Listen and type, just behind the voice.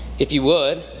If you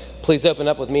would, please open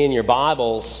up with me in your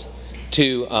Bibles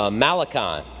to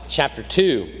Malachi chapter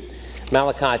 2.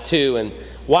 Malachi 2. And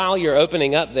while you're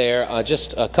opening up there,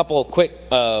 just a couple of quick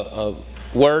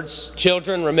words.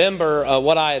 Children, remember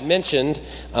what I had mentioned,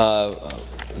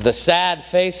 the sad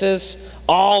faces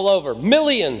all over.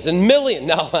 Millions and millions.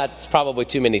 No, that's probably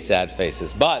too many sad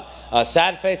faces. But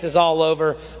sad faces all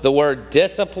over. The word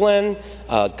discipline,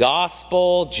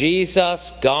 gospel,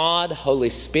 Jesus, God, Holy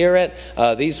Spirit.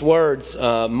 These words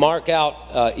mark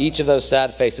out each of those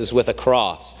sad faces with a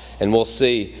cross. And we'll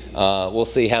see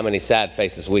how many sad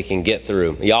faces we can get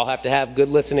through. Y'all have to have good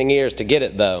listening ears to get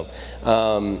it, though.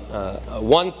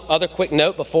 One other quick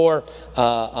note before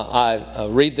I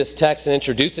read this text and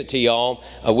introduce it to y'all.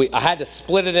 I had to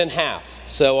split it in half.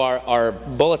 So our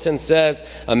bulletin says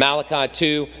Malachi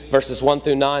 2, verses 1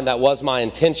 through 9. That was my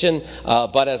intention.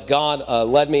 But as God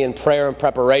led me in prayer and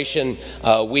preparation,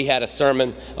 we had a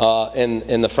sermon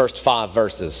in the first 5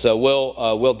 verses. So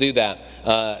we'll do that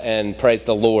and praise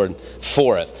the Lord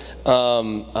for it.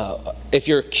 If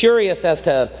you're curious as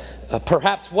to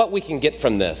perhaps what we can get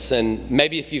from this, and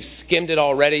maybe if you've skimmed it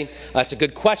already, that's a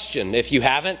good question. If you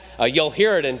haven't, you'll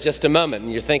hear it in just a moment.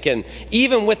 And you're thinking,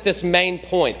 even with this main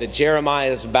point that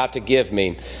Jeremiah is about to give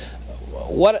me,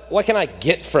 what can I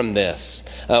get from this?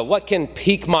 What can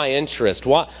pique my interest?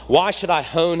 Why should I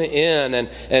hone in?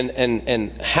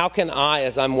 And how can I,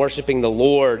 as I'm worshiping the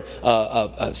Lord,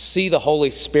 see the Holy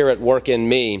Spirit work in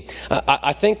me?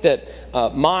 I think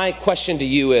that my question to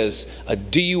you is,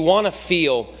 do you want to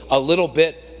feel a little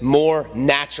bit more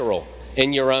natural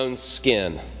in your own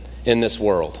skin in this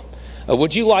world?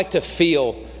 Would you like to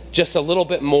feel just a little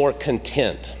bit more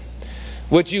content?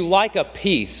 Would you like a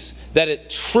peace that it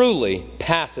truly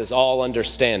passes all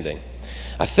understanding?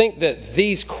 I think that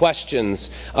these questions,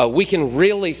 we can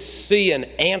really see an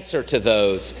answer to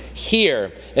those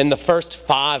here in the first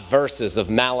 5 verses of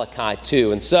Malachi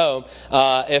 2. And so,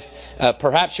 if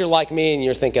perhaps you're like me and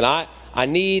you're thinking, I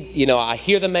need, I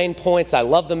hear the main points. I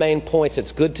love the main points.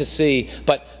 It's good to see.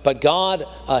 But God,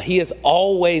 He is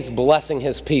always blessing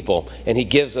His people. And He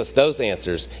gives us those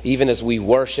answers. Even as we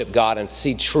worship God and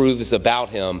see truths about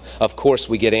Him, of course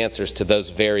we get answers to those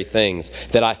very things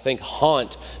that I think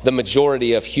haunt the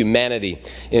majority of humanity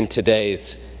in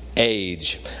today's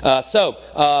age.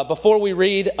 So before we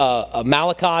read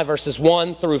Malachi verses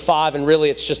 1 through 5, and really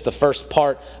it's just the first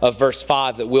part of verse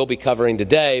 5 that we'll be covering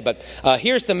today, but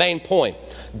here's the main point.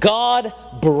 God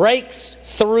breaks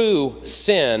through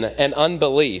sin and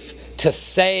unbelief to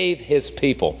save His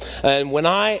people. And when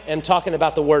I am talking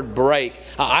about the word break,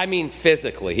 I mean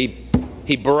physically.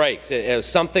 He breaks. It's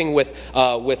something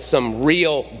with some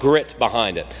real grit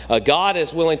behind it. God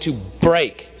is willing to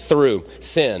break through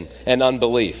sin and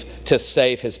unbelief to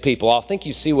save His people. I think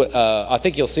you'll see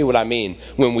what I mean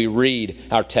when we read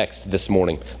our text this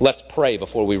morning. Let's pray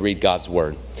before we read God's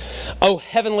Word. Oh,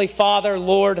 Heavenly Father,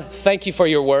 Lord, thank You for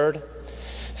Your Word.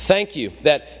 Thank You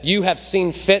that You have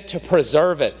seen fit to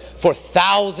preserve it for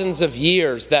thousands of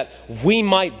years, that we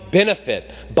might benefit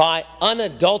by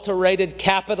unadulterated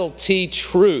capital T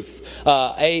truth,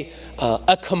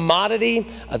 a commodity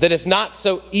that is not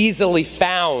so easily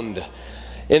found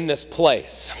in this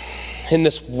place, in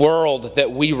this world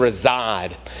that we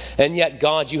reside. And yet,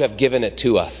 God, You have given it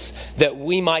to us, that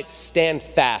we might stand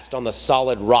fast on the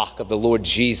solid rock of the Lord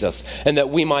Jesus, and that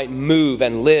we might move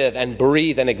and live and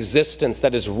breathe an existence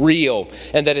that is real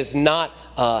and that is not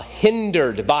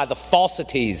hindered by the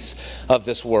falsities of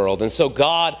this world. And so,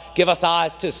 God, give us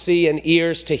eyes to see and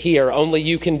ears to hear. Only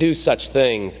You can do such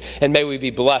things. And may we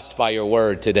be blessed by Your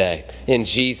Word today. In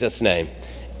Jesus' name.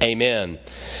 Amen.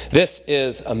 This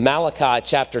is Malachi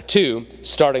chapter 2,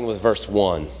 starting with verse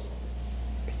 1.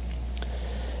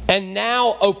 And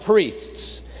now, O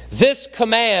priests, this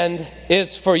command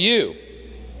is for you.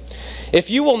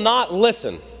 If you will not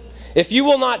listen, if you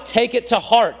will not take it to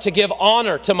heart to give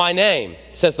honor to My name,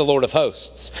 says the Lord of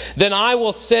hosts, then I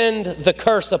will send the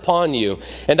curse upon you,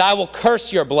 and I will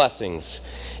curse your blessings.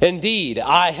 Indeed,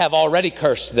 I have already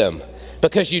cursed them,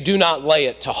 because you do not lay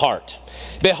it to heart.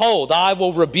 Behold, I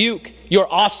will rebuke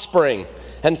your offspring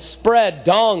and spread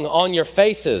dung on your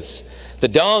faces, the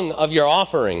dung of your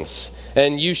offerings,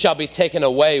 and you shall be taken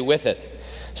away with it.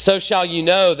 So shall you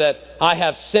know that I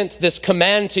have sent this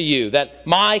command to you, that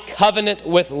My covenant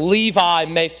with Levi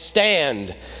may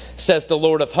stand, says the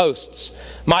Lord of hosts.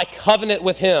 My covenant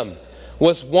with him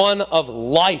was one of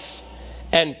life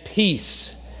and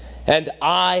peace, and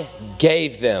I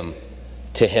gave them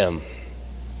to him.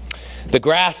 The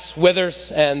grass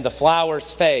withers and the flowers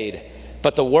fade,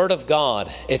 but the word of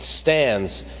God, it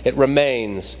stands, it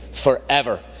remains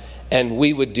forever. And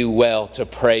we would do well to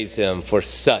praise Him for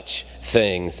such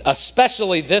things,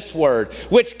 especially this word,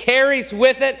 which carries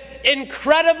with it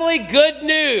incredibly good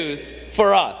news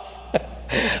for us.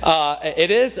 It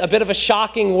is a bit of a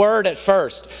shocking word at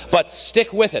first, but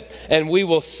stick with it and we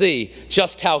will see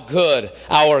just how good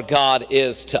our God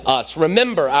is to us.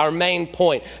 Remember our main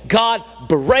point. God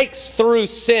breaks through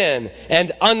sin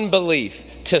and unbelief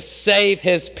to save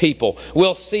His people.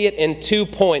 We'll see it in 2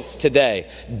 points today.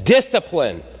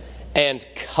 Discipline and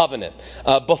covenant.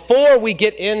 Before we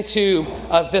get into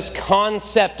this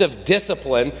concept of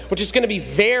discipline, which is going to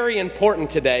be very important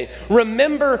today,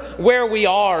 remember where we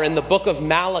are in the book of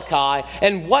Malachi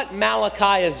and what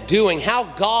Malachi is doing,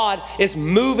 how God is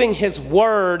moving His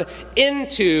word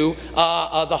into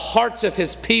the hearts of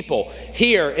His people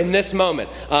here in this moment.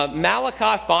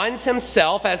 Malachi finds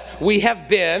himself, as we have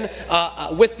been,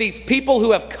 with these people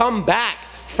who have come back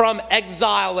from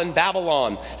exile in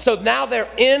Babylon. So now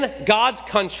they're in God's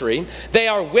country. They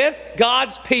are with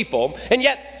God's people. And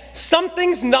yet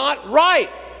something's not right.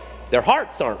 Their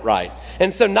hearts aren't right.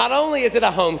 And so not only is it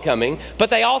a homecoming, but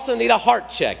they also need a heart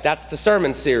check. That's the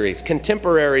sermon series,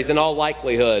 Contemporaries in all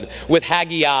likelihood, with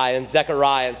Haggai and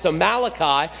Zechariah. And so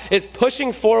Malachi is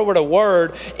pushing forward a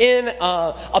word in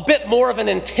a bit more of an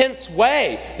intense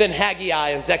way than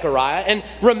Haggai and Zechariah. And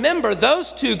remember, those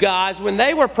two guys, when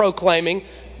they were proclaiming,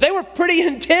 they were pretty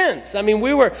intense. I mean,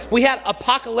 we had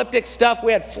apocalyptic stuff.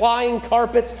 We had flying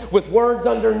carpets with words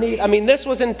underneath. I mean, this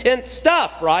was intense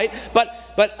stuff, right? But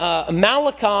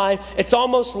Malachi, it's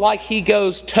almost like he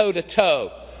goes toe to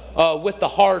toe with the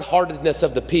hard-heartedness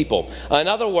of the people. In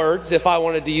other words, if I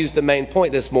wanted to use the main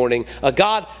point this morning,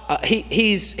 God,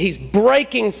 he's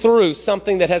breaking through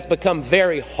something that has become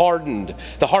very hardened,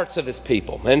 the hearts of His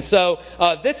people. And so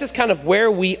this is kind of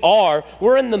where we are.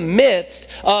 We're in the midst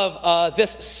of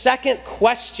this second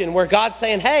question where God's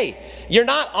saying, hey, you're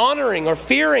not honoring or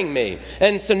fearing me.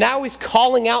 And so now He's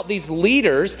calling out these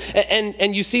leaders,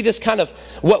 and you see this kind of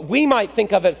what we might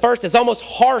think of at first as almost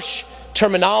harsh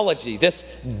terminology, this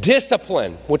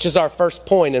discipline, which is our first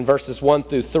point in verses 1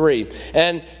 through 3.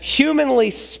 And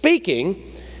humanly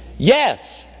speaking, yes,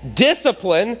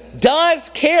 discipline does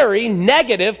carry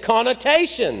negative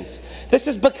connotations. This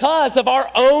is because of our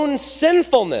own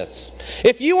sinfulness.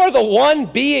 If you are the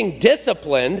one being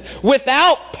disciplined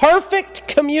without perfect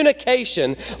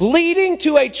communication leading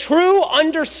to a true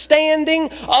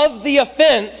understanding of the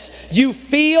offense, you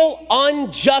feel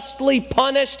unjustly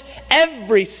punished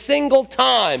every single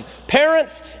time.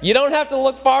 Parents, you don't have to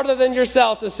look farther than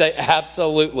yourself to say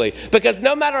absolutely. Because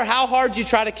no matter how hard you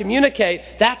try to communicate,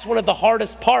 that's one of the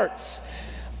hardest parts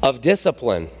of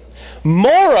discipline.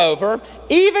 Moreover,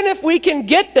 even if we can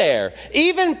get there,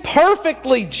 even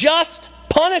perfectly just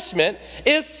punishment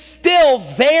is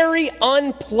still very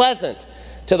unpleasant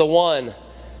to the one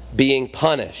being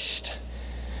punished.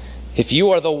 If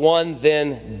you are the one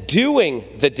then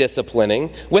doing the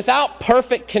disciplining without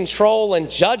perfect control and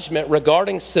judgment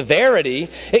regarding severity,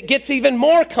 it gets even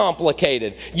more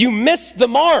complicated. You miss the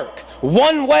mark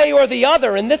one way or the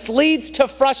other, and this leads to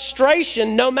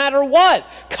frustration no matter what,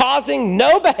 causing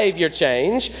no behavior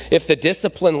change if the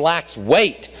discipline lacks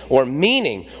weight or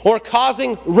meaning, or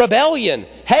causing rebellion,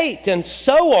 hate, and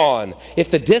so on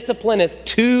if the discipline is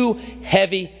too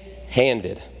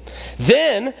heavy-handed.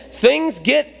 Then things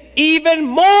get even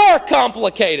more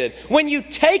complicated when you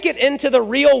take it into the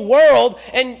real world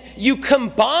and you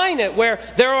combine it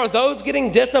where there are those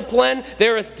getting disciplined,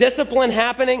 there is discipline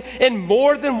happening in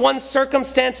more than one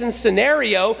circumstance and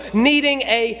scenario, needing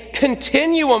a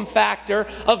continuum factor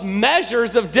of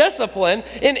measures of discipline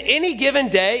in any given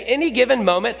day, any given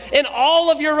moment, in all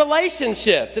of your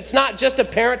relationships. It's not just a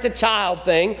parent-to-child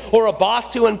thing or a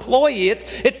boss to employee.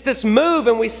 It's this move,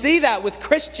 and we see that with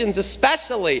Christians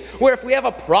especially, where if we have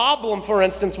a problem, for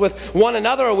instance, with one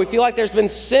another, or we feel like there's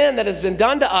been sin that has been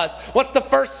done to us, what's the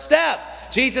first step?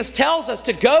 Jesus tells us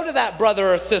to go to that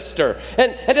brother or sister.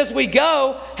 And as we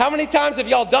go, how many times have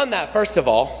y'all done that, first of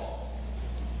all?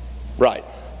 Right.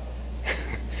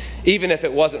 Even if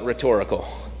it wasn't rhetorical.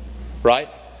 Right?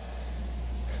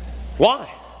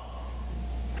 Why?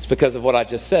 It's because of what I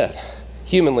just said.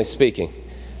 Humanly speaking,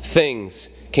 things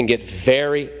can get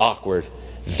very awkward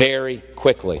very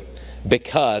quickly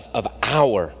because of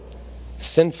our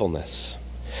sinfulness.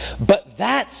 But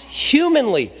that's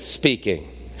humanly speaking.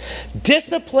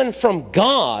 Discipline from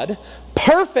God,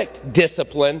 perfect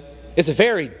discipline, is a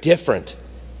very different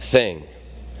thing.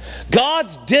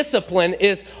 God's discipline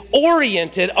is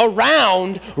oriented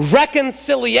around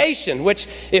reconciliation, which,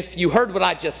 if you heard what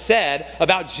I just said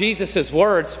about Jesus'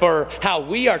 words for how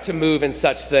we are to move in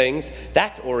such things,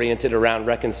 that's oriented around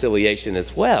reconciliation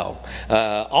as well.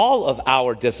 All of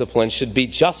our discipline should be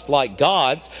just like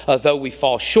God's, though we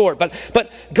fall short. But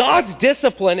God's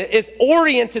discipline is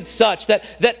oriented such that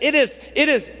it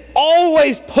is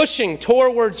always pushing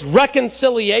towards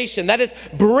reconciliation. That is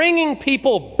bringing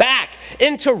people back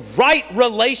into right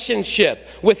relationship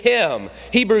with Him.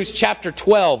 Hebrews chapter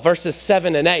 12, verses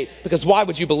 7 and 8. Because why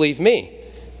would you believe me?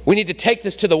 We need to take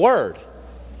this to the Word.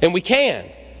 And we can.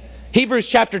 Hebrews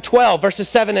chapter 12, verses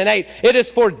 7 and 8. It is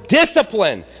for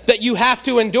discipline that you have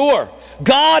to endure.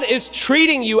 God is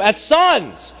treating you as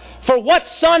sons. For what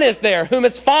son is there whom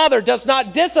his father does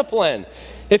not discipline?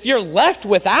 If you're left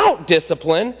without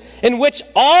discipline, in which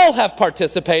all have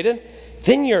participated,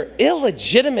 then you're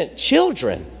illegitimate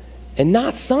children and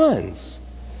not sons.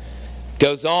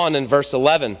 Goes on in verse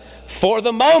 11. For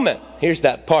the moment, here's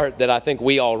that part that I think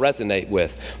we all resonate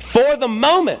with. For the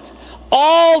moment,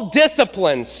 all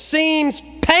discipline seems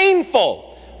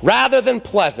painful rather than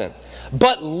pleasant.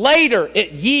 But later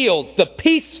it yields the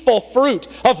peaceful fruit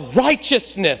of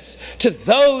righteousness to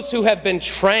those who have been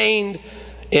trained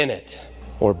in it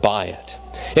or by it.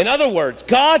 In other words,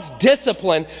 God's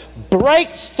discipline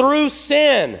breaks through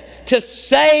sin to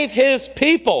save His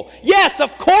people. Yes, of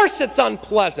course it's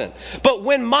unpleasant. But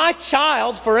when my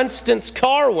child, for instance,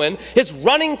 Carwin, is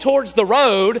running towards the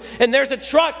road and there's a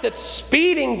truck that's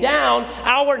speeding down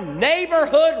our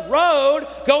neighborhood road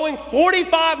going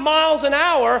 45 miles an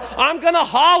hour, I'm going to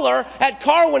holler at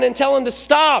Carwin and tell him to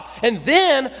stop. And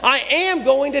then I am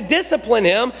going to discipline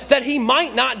him that he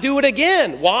might not do it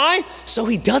again. Why? So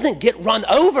he doesn't get run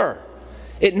over.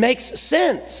 It makes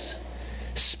sense.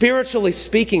 Spiritually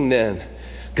speaking then,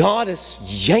 God is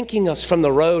yanking us from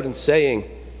the road and saying,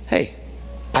 hey,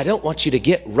 I don't want you to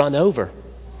get run over.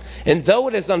 And though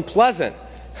it is unpleasant,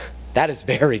 that is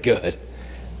very good.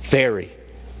 Very,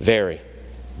 very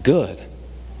good.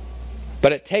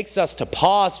 But it takes us to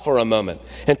pause for a moment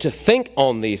and to think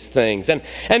on these things.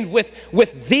 And with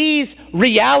these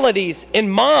realities in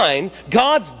mind,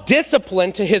 God's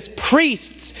discipline to His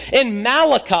priests in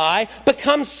Malachi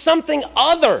becomes something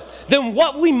other than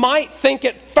what we might think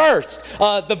at first.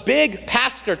 The big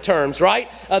pastor terms, right?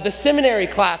 The seminary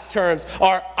class terms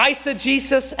are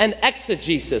eisegesis and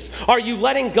exegesis. Are you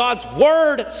letting God's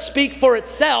Word speak for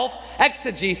itself,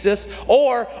 exegesis,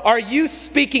 or are you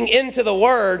speaking into the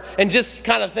Word and just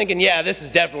kind of thinking, yeah, this is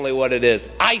definitely what it is,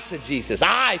 eisegesis.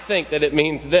 I think that it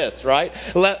means this, right?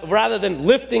 Rather than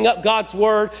lifting up God's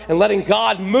Word and letting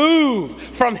God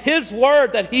move from His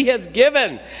Word that He has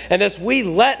given. And as we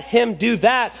let Him do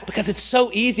that, because it's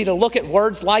so easy to look at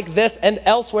words like this and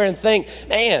elsewhere and think,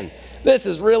 man, this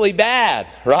is really bad,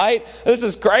 right? This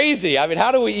is crazy. I mean,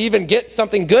 how do we even get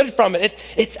something good from it?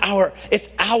 It's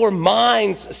our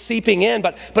minds seeping in.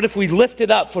 But if we lift it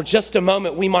up for just a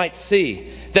moment, we might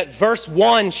see that verse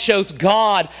 1 shows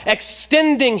God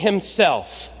extending Himself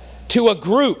to a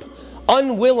group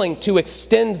unwilling to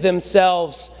extend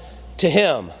themselves to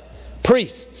Him.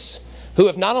 Priests who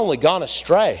have not only gone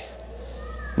astray,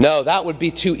 no, that would be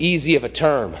too easy of a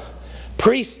term.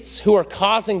 Priests who are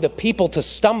causing the people to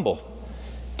stumble,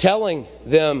 telling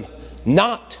them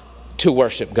not to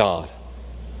worship God,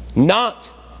 not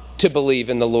to believe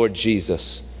in the Lord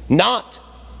Jesus, not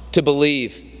to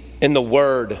believe in the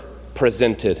Word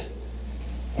presented.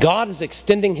 God is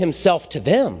extending Himself to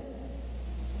them.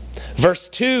 Verse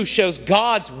 2 shows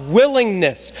God's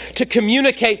willingness to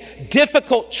communicate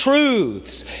difficult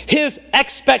truths, His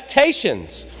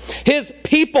expectations, His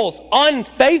people's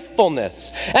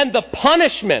unfaithfulness, and the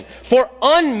punishment for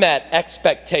unmet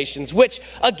expectations, which,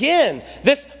 again,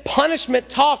 this punishment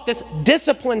talk, this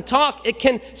discipline talk, it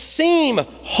can seem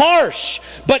harsh,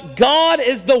 but God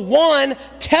is the one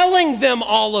telling them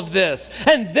all of this.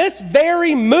 And this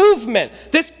very movement,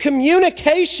 this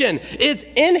communication is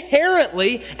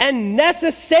inherently and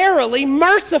necessarily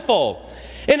merciful.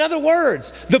 In other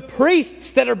words, the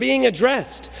priests that are being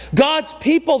addressed, God's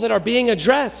people that are being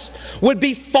addressed, would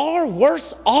be far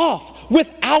worse off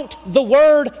without the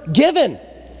word given,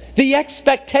 the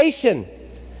expectation,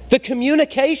 the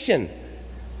communication,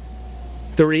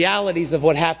 the realities of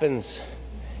what happens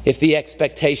if the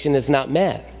expectation is not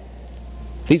met.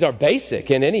 These are basic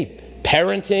in any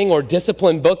parenting or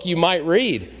discipline book you might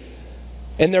read.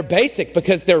 And they're basic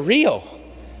because they're real.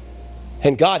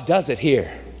 And God does it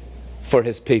here for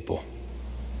His people.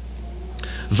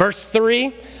 Verse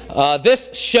 3, this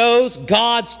shows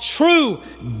God's true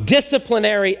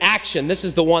disciplinary action. This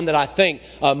is the one that I think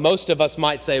most of us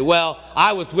might say, well,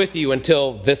 I was with you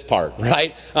until this part,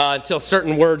 right? Until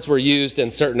certain words were used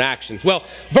and certain actions. Well,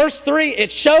 verse 3,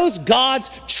 it shows God's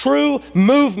true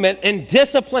movement in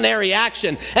disciplinary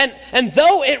action. And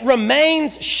though it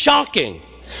remains shocking,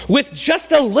 with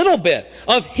just a little bit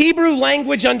of Hebrew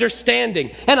language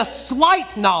understanding and a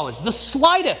slight knowledge, the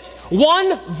slightest,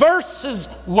 one verse's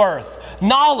worth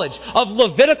knowledge of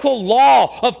Levitical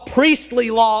law, of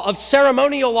priestly law, of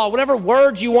ceremonial law, whatever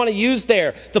words you want to use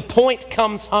there, the point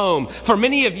comes home. For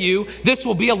many of you, this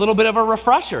will be a little bit of a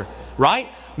refresher, right?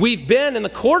 We've been in the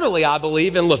quarterly, I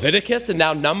believe, in Leviticus and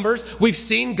now Numbers. We've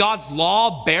seen God's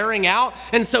law bearing out.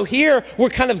 And so here we're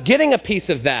kind of getting a piece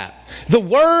of that. The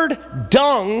word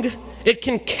dung, it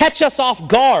can catch us off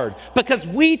guard because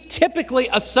we typically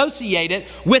associate it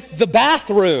with the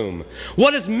bathroom.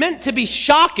 What is meant to be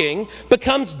shocking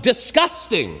becomes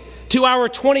disgusting to our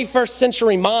 21st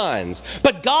century minds.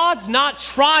 But God's not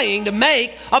trying to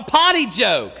make a potty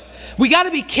joke. We got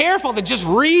to be careful to just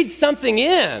read something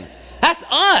in. That's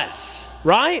us,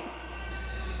 right?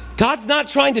 God's not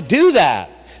trying to do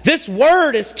that. This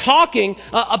word is talking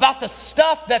about the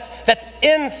stuff that's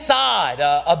inside.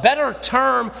 A better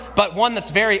term, but one that's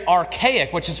very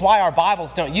archaic, which is why our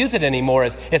Bibles don't use it anymore,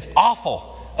 is offal.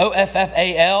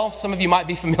 O-F-F-A-L. Some of you might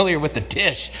be familiar with the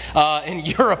dish in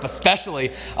Europe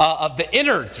especially, of the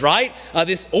innards, right?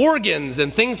 These organs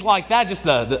and things like that, just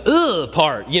the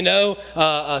part,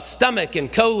 stomach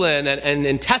and colon and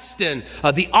intestine,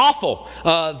 the offal,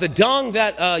 the dung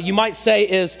that you might say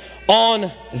is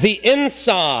on the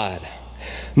inside.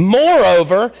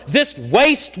 Moreover, this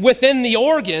waste within the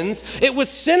organs, it was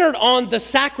centered on the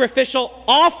sacrificial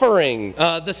offering,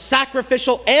 the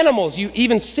sacrificial animals. You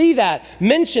even see that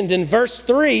mentioned in verse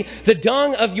 3, the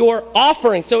dung of your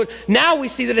offering. So now we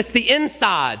see that it's the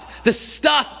insides, the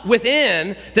stuff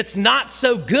within that's not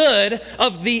so good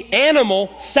of the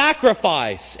animal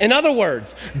sacrifice. In other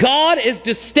words, God is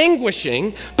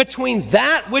distinguishing between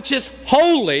that which is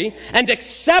holy and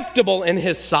acceptable in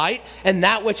His sight and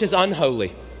that which is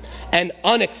unholy and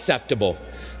unacceptable,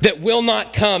 that will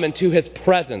not come into His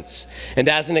presence. And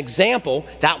as an example,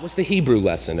 that was the Hebrew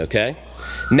lesson, okay?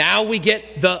 Now we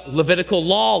get the Levitical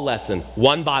law lesson,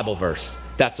 one Bible verse.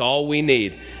 That's all we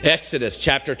need. Exodus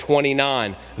chapter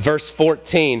 29, verse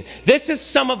 14. This is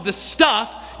some of the stuff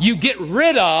you get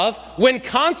rid of when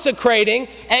consecrating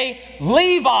a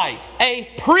Levite, a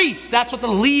priest. That's what the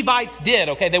Levites did,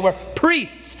 okay? They were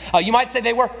priests. You might say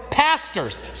they were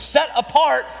pastors, set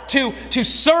apart to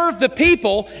serve the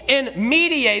people in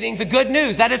mediating the good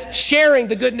news. That is, sharing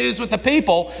the good news with the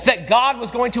people that God was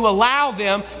going to allow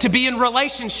them to be in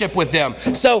relationship with them.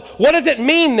 So what does it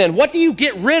mean then? What do you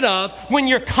get rid of when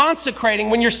you're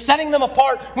consecrating, when you're setting them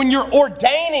apart, when you're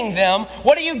ordaining them?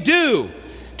 What do you do?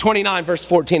 29 verse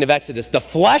 14 of Exodus, the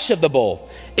flesh of the bull,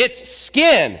 its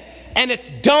skin and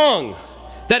its dung,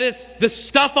 that is the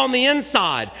stuff on the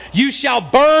inside, you shall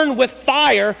burn with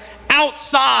fire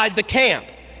outside the camp.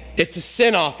 It's a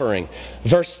sin offering.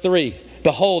 Verse 3,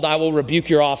 behold, I will rebuke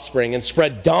your offspring and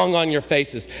spread dung on your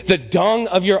faces, the dung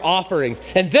of your offerings.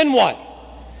 And then what?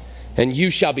 And you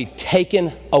shall be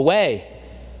taken away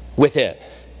with it.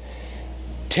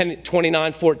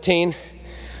 29:14,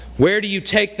 where do you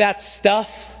take that stuff?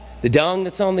 The dung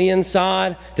that's on the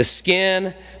inside, the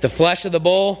skin, the flesh of the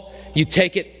bull. You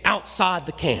take it outside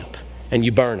the camp and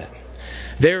you burn it.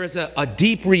 There is a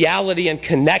deep reality and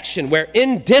connection where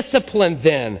in discipline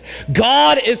then,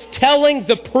 God is telling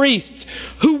the priests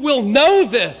who will know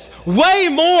this way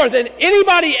more than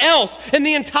anybody else in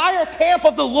the entire camp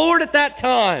of the Lord at that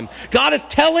time. God is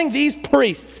telling these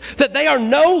priests that they are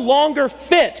no longer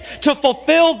fit to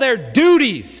fulfill their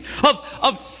duties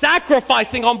of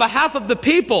sacrificing on behalf of the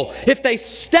people if they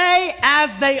stay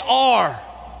as they are.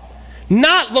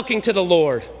 Not looking to the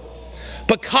Lord,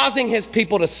 but causing His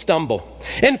people to stumble.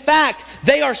 In fact,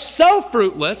 they are so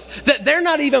fruitless that they're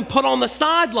not even put on the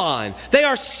sideline. They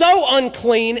are so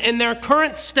unclean in their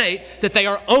current state that they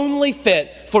are only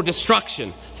fit for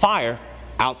destruction, fire,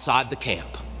 outside the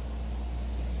camp.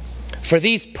 For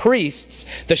these priests,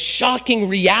 the shocking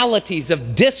realities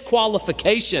of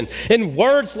disqualification in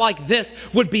words like this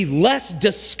would be less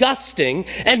disgusting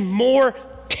and more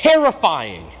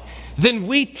terrifying than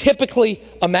we typically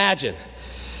imagine.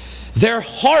 Their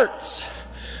hearts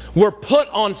were put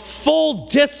on full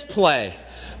display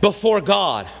before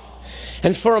God.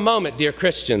 And for a moment, dear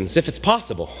Christians, if it's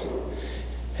possible,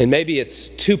 and maybe it's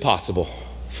too possible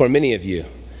for many of you,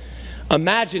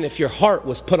 imagine if your heart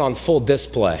was put on full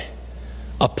display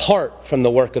apart from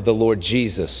the work of the Lord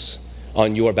Jesus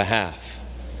on your behalf.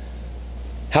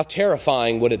 How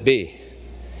terrifying would it be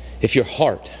if your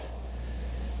heart,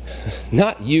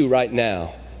 not you right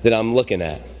now that I'm looking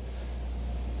at,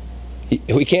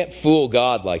 we can't fool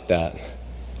God like that,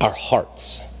 our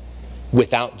hearts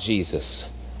without Jesus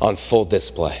on full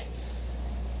display.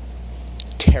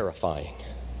 Terrifying.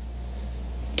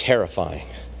 Terrifying.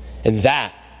 And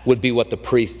that would be what the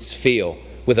priests feel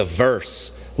with a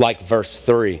verse like verse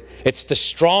 3. It's the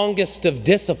strongest of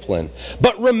discipline.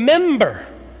 But remember,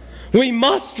 we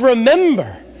must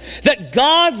remember that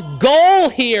God's goal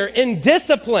here in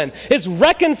discipline is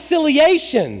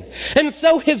reconciliation. And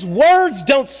so His words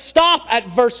don't stop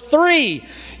at verse 3.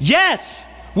 Yes,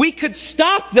 we could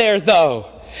stop there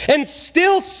though, and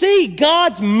still see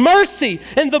God's mercy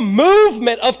and the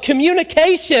movement of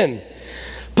communication.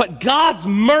 But God's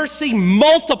mercy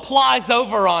multiplies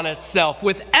over on itself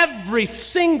with every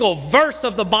single verse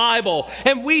of the Bible.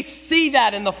 And we see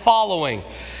that in the following.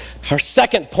 Our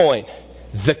second point,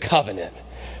 the covenant.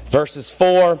 Verses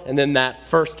 4 and then that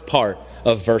first part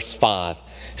of verse 5.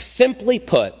 Simply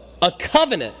put, a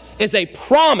covenant is a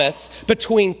promise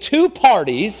between two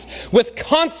parties with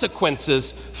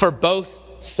consequences for both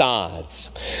sides.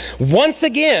 Once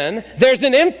again, there's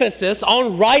an emphasis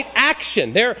on right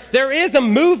action. There is a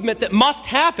movement that must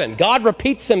happen. God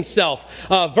repeats Himself.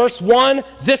 Verse 1,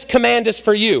 this command is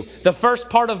for you. The first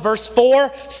part of verse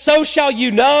 4, so shall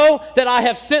you know that I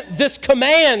have sent this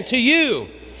command to you.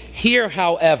 Here,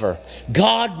 however,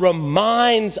 God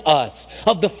reminds us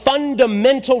of the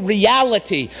fundamental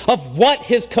reality of what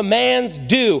His commands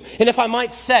do. And if I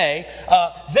might say,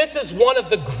 this is one of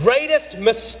the greatest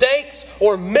mistakes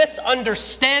or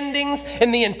misunderstandings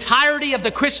in the entirety of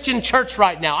the Christian church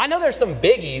right now. I know there's some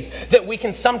biggies that we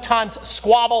can sometimes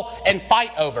squabble and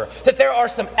fight over. That there are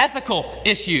some ethical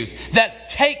issues that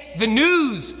take the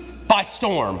news by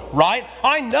storm, right?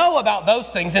 I know about those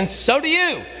things, and so do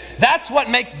you. That's what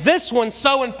makes this one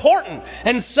so important.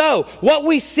 And so, what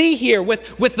we see here with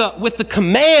the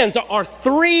commands are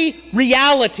three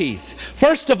realities.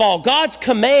 First of all, God's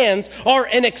commands are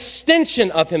an extension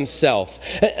of Himself.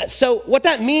 So, what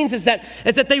that means is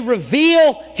that they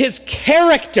reveal His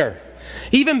character.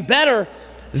 Even better,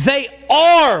 they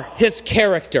are His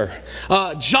character.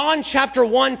 John chapter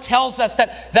 1 tells us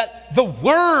that the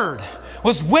Word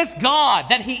was with God,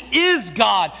 that He is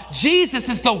God. Jesus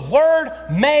is the Word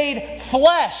made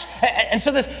flesh. And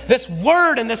so this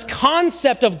Word and this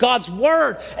concept of God's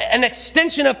Word, an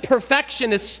extension of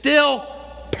perfection, is still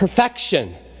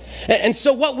perfection. And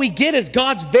so what we get is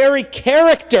God's very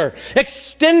character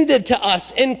extended to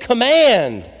us in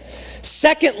command.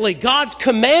 Secondly, God's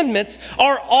commandments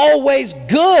are always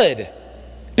good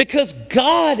because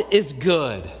God is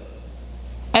good.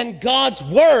 And God's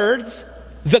words,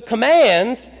 the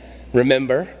commands,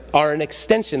 remember, are an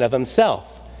extension of Himself.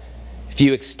 If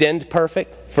you extend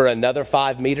perfect for another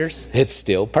 5 meters, it's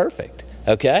still perfect.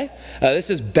 Okay?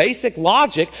 This is basic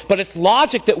logic, but it's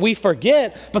logic that we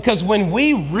forget because when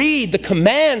we read the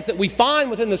commands that we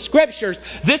find within the Scriptures,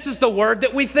 this is the word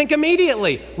that we think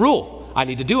immediately. Rule. I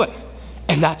need to do it.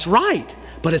 And that's right.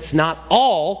 But it's not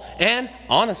all, and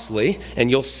honestly, and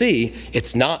you'll see,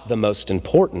 it's not the most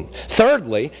important.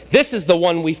 Thirdly, this is the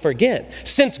one we forget.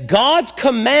 Since God's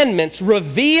commandments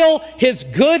reveal His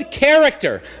good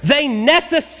character, they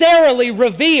necessarily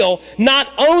reveal not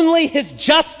only His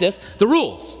justice, the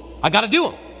rules. I got to do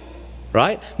them.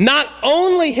 Right? Not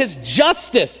only His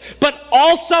justice, but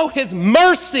also His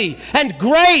mercy and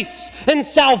grace and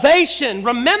salvation.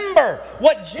 Remember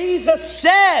what Jesus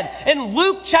said in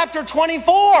Luke chapter 24.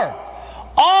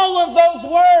 All of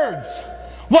those words,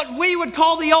 what we would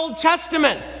call the Old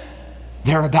Testament,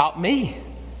 they're about me.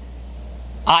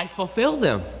 I fulfill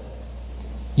them.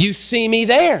 You see me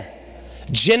there.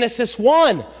 Genesis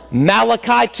 1,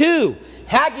 Malachi 2,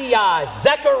 Haggai,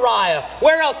 Zechariah.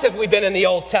 Where else have we been in the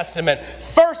Old Testament?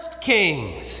 1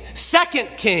 Kings, 2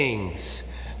 Kings,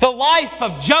 the life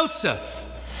of Joseph.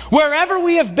 Wherever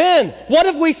we have been, what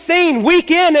have we seen week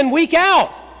in and week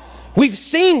out? We've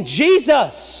seen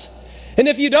Jesus. And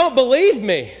if you don't believe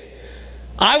me,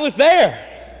 I was there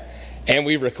and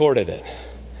we recorded it.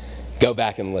 Go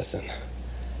back and listen.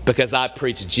 Because I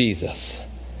preach Jesus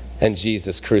and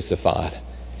Jesus crucified.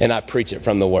 And I preach it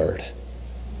from the Word.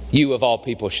 You of all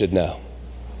people should know.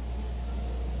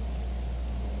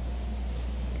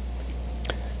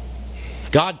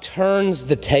 God turns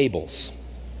the tables.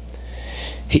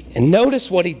 And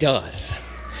notice what He does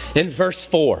in verse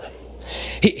 4.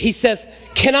 He says,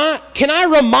 Can I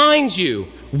remind you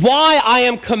why I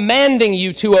am commanding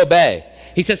you to obey?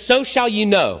 He says, so shall you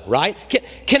know, right?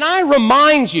 Can I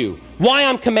remind you why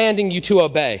I'm commanding you to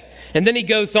obey? And then he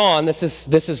goes on, this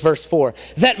is verse 4,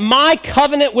 that my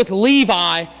covenant with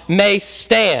Levi may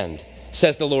stand,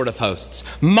 says the Lord of hosts.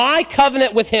 My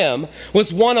covenant with him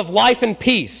was one of life and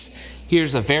peace.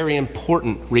 Here's a very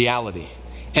important reality.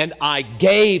 And I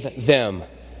gave them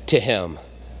to him.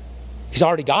 He's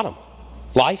already got them.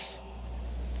 Life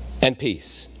and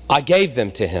peace. I gave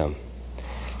them to him.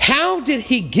 How did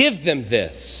he give them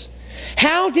this?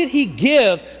 How did he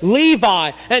give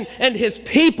Levi and his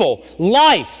people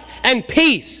life and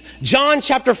peace? John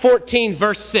chapter 14,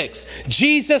 verse 6.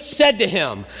 Jesus said to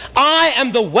him, I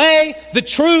am the way, the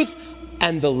truth,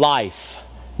 and the life.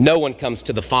 No one comes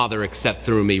to the Father except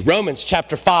through me. Romans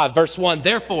chapter 5, verse 1.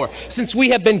 Therefore, since we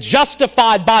have been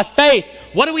justified by faith,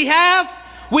 what do we have?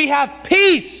 We have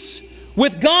peace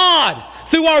with God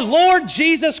through our Lord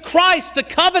Jesus Christ. The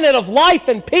covenant of life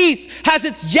and peace has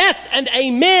its yes and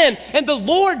amen. And the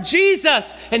Lord Jesus,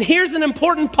 and here's an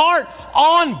important part,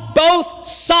 on both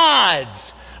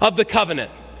sides of the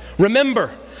covenant.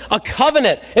 Remember, a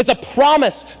covenant is a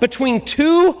promise between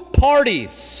two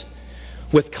parties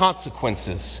with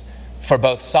consequences for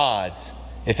both sides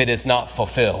if it is not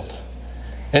fulfilled.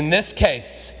 In this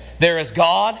case, there is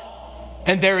God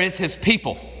and there is his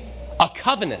people. A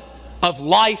covenant of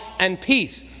life and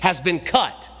peace has been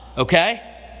cut, okay?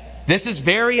 This is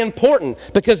very important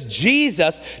because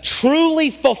Jesus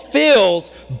truly fulfills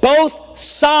both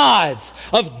sides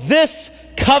of this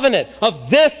covenant, of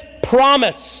this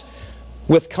promise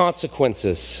with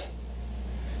consequences.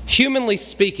 Humanly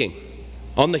speaking,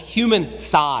 on the human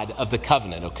side of the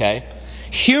covenant, okay?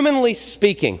 Humanly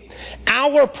speaking,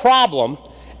 our problem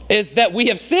is that we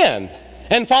have sinned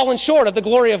and fallen short of the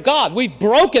glory of God. We've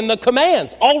broken the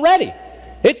commands already.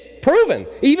 It's proven.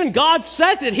 Even God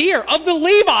says it here of the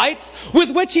Levites,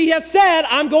 with which he has said,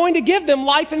 I'm going to give them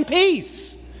life and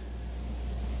peace.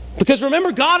 Because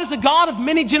remember, God is a God of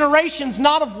many generations,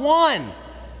 not of one.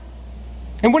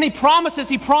 And when he promises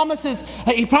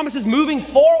moving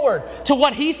forward to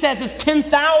what he says is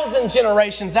 10,000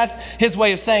 generations. That's his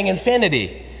way of saying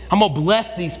infinity. I'm going to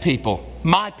bless these people,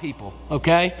 my people,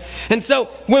 okay? And so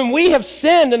when we have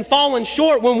sinned and fallen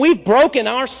short, when we've broken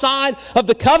our side of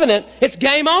the covenant, it's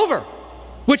game over,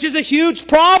 which is a huge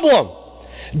problem.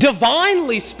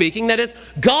 Divinely speaking, that is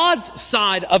God's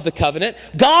side of the covenant,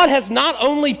 God has not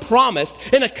only promised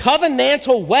in a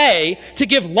covenantal way to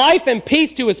give life and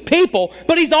peace to his people,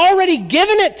 but he's already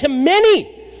given it to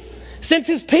many. Since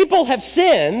his people have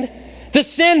sinned, the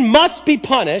sin must be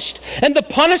punished, and the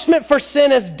punishment for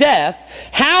sin is death.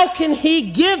 How can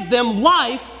he give them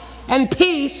life and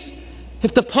peace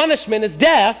if the punishment is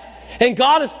death? And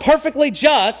God is perfectly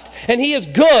just, and he is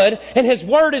good, and his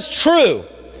word is true.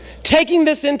 Taking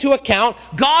this into account,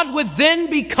 God would then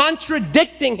be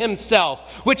contradicting himself,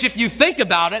 which if you think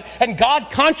about it, and God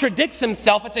contradicts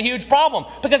himself, it's a huge problem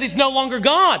because he's no longer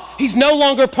God. He's no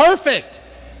longer perfect.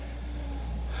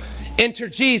 Enter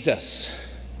Jesus.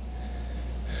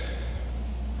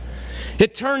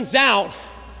 It turns out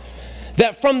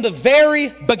that from the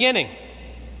very beginning,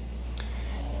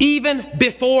 even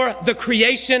before the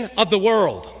creation of the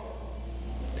world,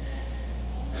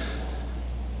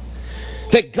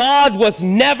 that God was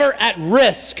never at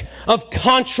risk of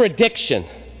contradiction,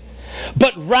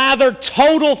 but rather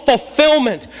total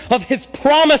fulfillment of his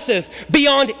promises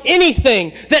beyond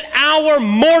anything that our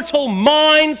mortal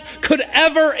minds could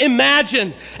ever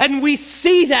imagine. And we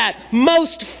see that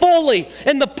most fully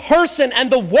in the person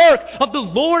and the work of the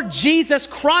Lord Jesus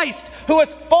Christ, who is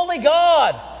fully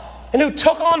God and who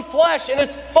took on flesh and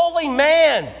is fully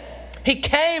man. He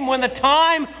came when the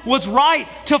time was right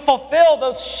to fulfill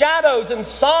those shadows and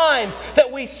signs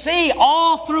that we see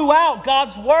all throughout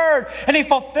God's Word. And he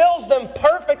fulfills them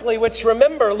perfectly, which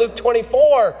remember, Luke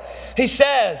 24, he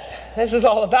says, this is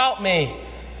all about me.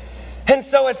 And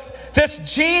so it's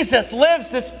this Jesus lives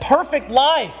this perfect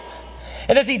life.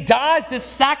 And as he dies this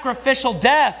sacrificial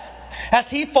death, as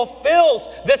he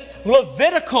fulfills this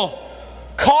Levitical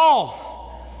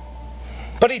call,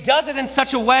 but he does it in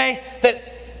such a way that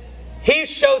he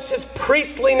shows his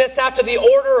priestliness after the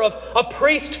order of a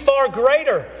priest far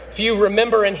greater. If you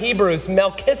remember in Hebrews,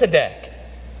 Melchizedek.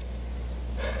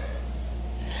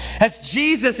 As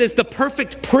Jesus is the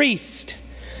perfect priest,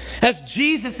 as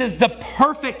Jesus is the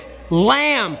perfect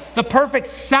lamb, the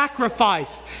perfect sacrifice,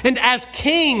 and as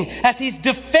king, as he's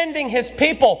defending his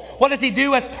people, what does he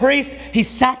do as priest? He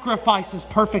sacrifices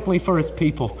perfectly for his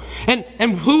people.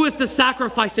 And who is the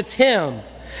sacrifice? It's him.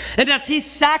 And as he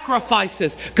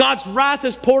sacrifices, God's wrath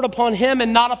is poured upon him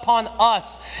and not upon us.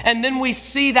 And then we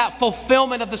see that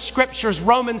fulfillment of the scriptures,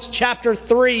 Romans chapter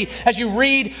 3. As you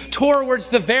read towards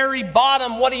the very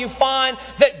bottom, what do you find?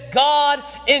 That God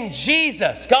in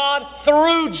Jesus, God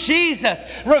through Jesus,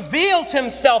 reveals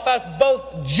himself as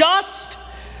both just,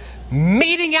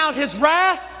 meting out his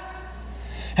wrath,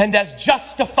 and as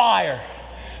justifier,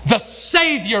 the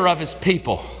Savior of his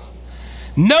people.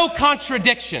 No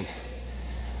contradiction.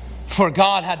 For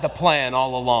God had the plan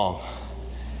all along,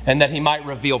 and that he might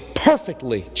reveal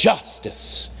perfectly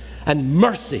justice and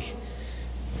mercy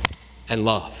and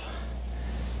love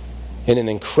in an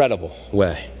incredible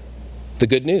way. The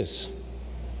good news,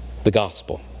 the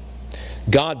gospel.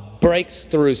 God breaks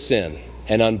through sin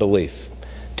and unbelief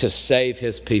to save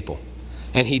his people,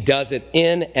 and he does it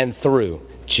in and through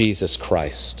Jesus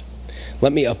Christ.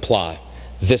 Let me apply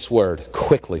this word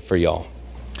quickly for y'all.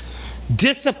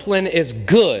 Discipline is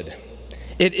good.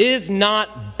 It is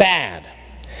not bad.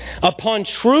 Upon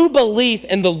true belief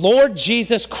in the Lord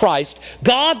Jesus Christ,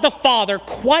 God the Father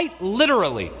quite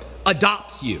literally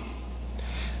adopts you.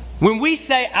 When we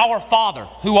say, "Our Father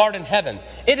who art in heaven,"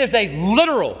 it is a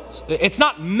literal, it's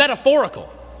not metaphorical.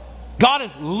 God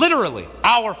is literally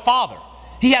our Father.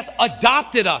 He has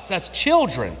adopted us as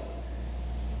children.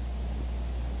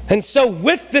 And so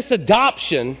with this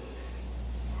adoption,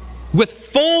 with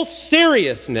full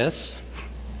seriousness,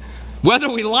 whether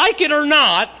we like it or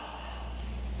not,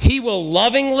 he will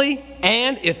lovingly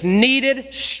and, if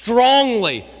needed,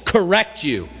 strongly correct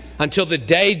you until the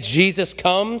day Jesus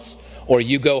comes or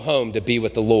you go home to be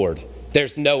with the Lord.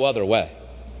 There's no other way.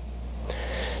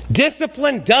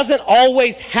 Discipline doesn't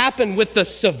always happen with the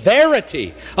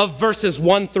severity of verses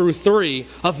 1 through 3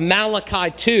 of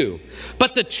Malachi 2.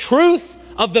 But the truth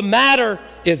of the matter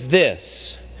is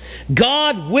this: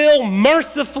 God will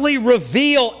mercifully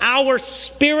reveal our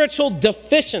spiritual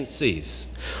deficiencies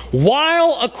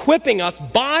while equipping us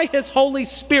by his Holy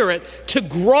Spirit to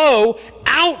grow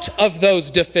out of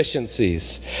those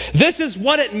deficiencies. This is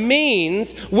what it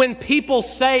means when people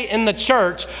say in the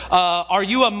church, are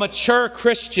you a mature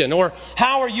Christian? Or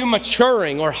how are you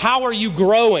maturing? Or how are you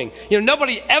growing?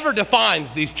 Nobody ever defines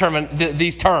these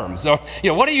terms. Or,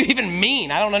 what do you even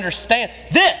mean? I don't understand.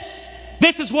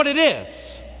 This is what it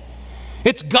is.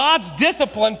 It's God's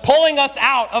discipline pulling us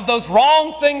out of those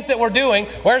wrong things that we're doing.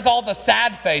 Where's all the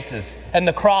sad faces and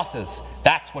the crosses?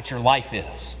 That's what your life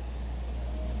is.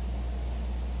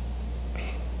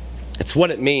 It's what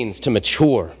it means to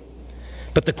mature.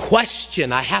 But the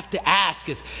question I have to ask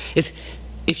is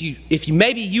if you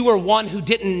maybe you were one who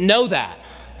didn't know that,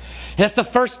 and it's the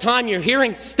first time you're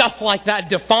hearing stuff like that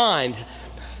defined,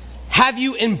 have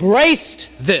you embraced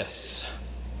this?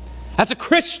 As a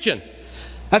Christian,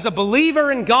 as a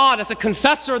believer in God, as a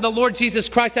confessor of the Lord Jesus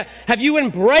Christ, have you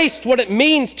embraced what it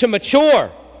means to mature?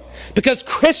 Because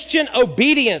Christian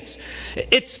obedience,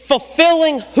 it's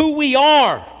fulfilling who we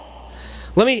are.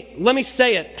 Let me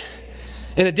say it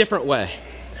in a different way.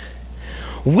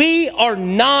 We are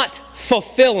not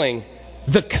fulfilling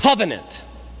the covenant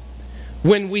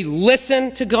when we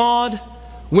listen to God,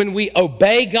 when we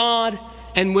obey God,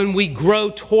 and when we grow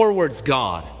towards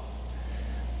God.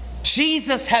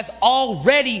 Jesus has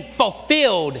already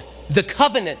fulfilled the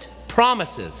covenant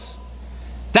promises.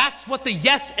 That's what the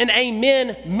yes and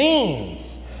amen means.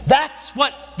 That's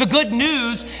what the good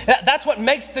news, that's what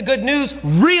makes the good news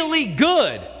really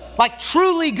good. Like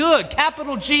truly good,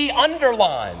 capital G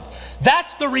underlined.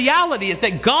 That's the reality, is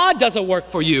that God does a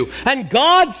work for you and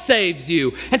God saves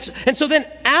you. And so then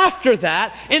after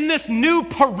that, in this new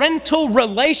parental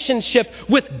relationship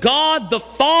with God the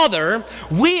Father,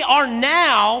 we are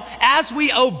now, as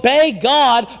we obey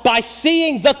God by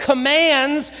seeing the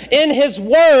commands in His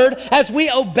Word, as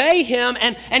we obey Him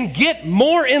and get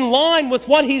more in line with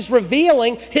what He's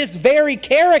revealing, His very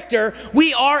character,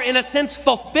 we are in a sense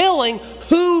fulfilling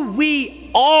who we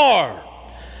are.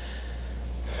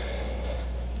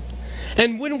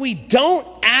 And when we don't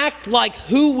act like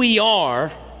who we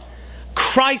are,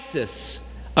 crisis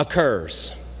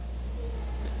occurs.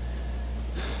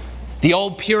 The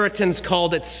old Puritans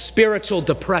called it spiritual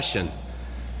depression,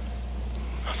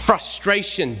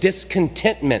 frustration,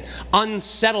 discontentment,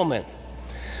 unsettlement.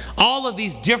 All of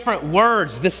these different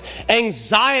words, this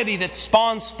anxiety that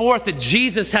spawns forth that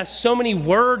Jesus has so many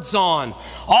words on,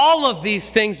 all of these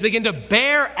things begin to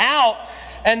bear out.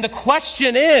 And the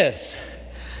question is,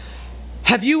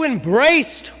 have you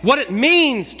embraced what it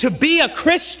means to be a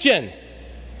Christian?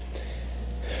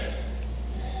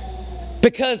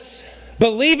 Because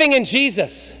believing in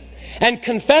Jesus and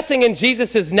confessing in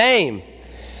Jesus' name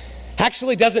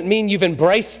actually doesn't mean you've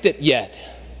embraced it yet.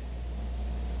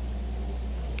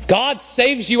 God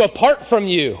saves you apart from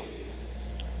you.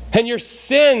 And your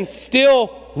sin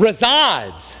still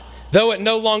resides, though it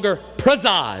no longer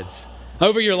presides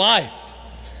over your life.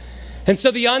 And so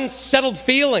the unsettled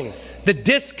feelings, the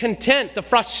discontent, the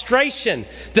frustration,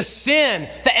 the sin,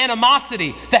 the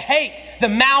animosity, the hate, the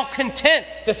malcontent,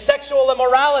 the sexual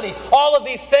immorality, all of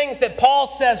these things that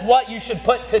Paul says what you should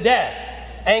put to death.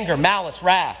 Anger, malice,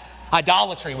 wrath,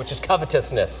 idolatry, which is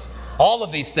covetousness. All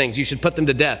of these things, you should put them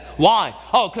to death. Why?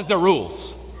 Oh, because they're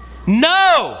rules.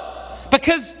 No!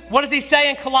 Because, what does he say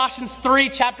in Colossians 3,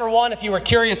 chapter 1, if you were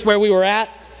curious where we were at?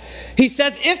 He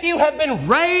says, if you have been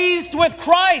raised with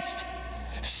Christ,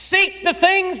 seek the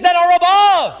things that are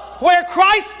above, where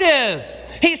Christ is.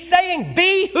 He's saying,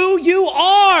 be who you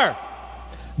are.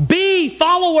 Be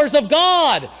followers of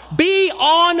God. Be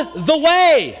on the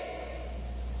way.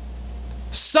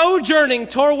 Sojourning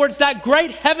towards that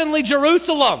great heavenly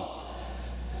Jerusalem,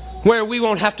 where we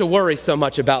won't have to worry so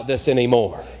much about this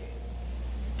anymore.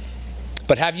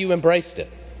 But have you embraced it?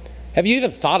 Have you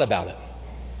even thought about it?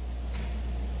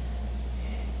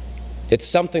 It's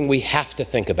something we have to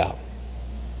think about.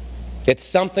 It's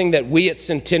something that we at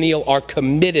Centennial are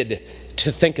committed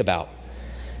to think about.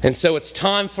 And so it's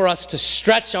time for us to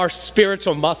stretch our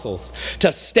spiritual muscles,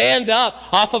 to stand up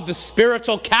off of the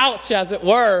spiritual couch, as it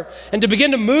were, and to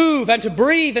begin to move and to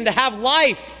breathe and to have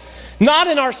life, not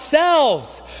in ourselves,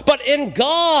 but in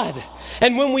God.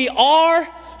 And when we are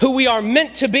who we are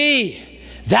meant to be,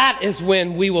 that is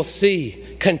when we will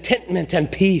see contentment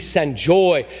and peace and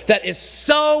joy that is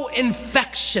so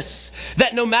infectious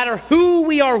that no matter who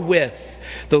we are with,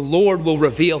 the Lord will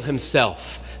reveal himself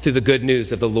through the good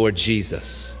news of the Lord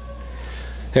Jesus.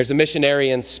 There's a missionary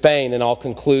in Spain, and I'll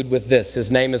conclude with this.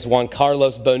 His name is Juan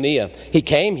Carlos Bonilla. He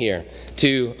came here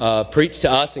to preach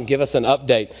to us and give us an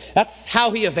update. That's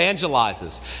how he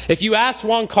evangelizes. If you ask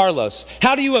Juan Carlos,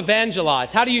 how do you evangelize?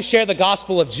 How do you share the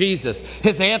gospel of Jesus?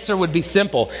 His answer would be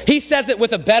simple. He says it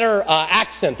with a better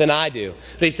accent than I do.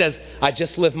 But he says, I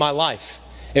just live my life.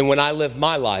 And when I live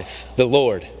my life, the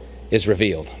Lord is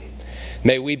revealed.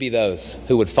 May we be those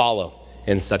who would follow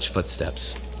in such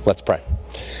footsteps. Let's pray.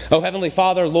 Oh, Heavenly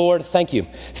Father, Lord, thank you.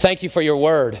 Thank you for your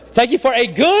word. Thank you for a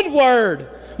good word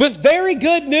with very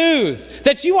good news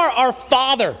that you are our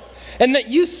Father and that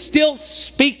you still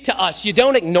speak to us. You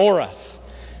don't ignore us.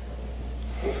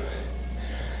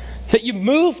 That you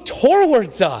move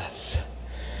towards us.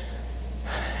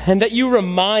 And that you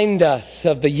remind us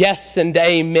of the yes and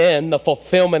amen, the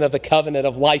fulfillment of the covenant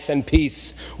of life and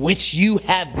peace, which you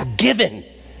have given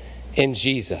in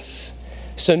Jesus.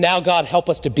 So now, God, help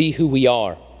us to be who we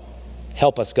are.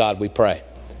 Help us, God, we pray.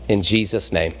 In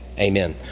Jesus' name, amen.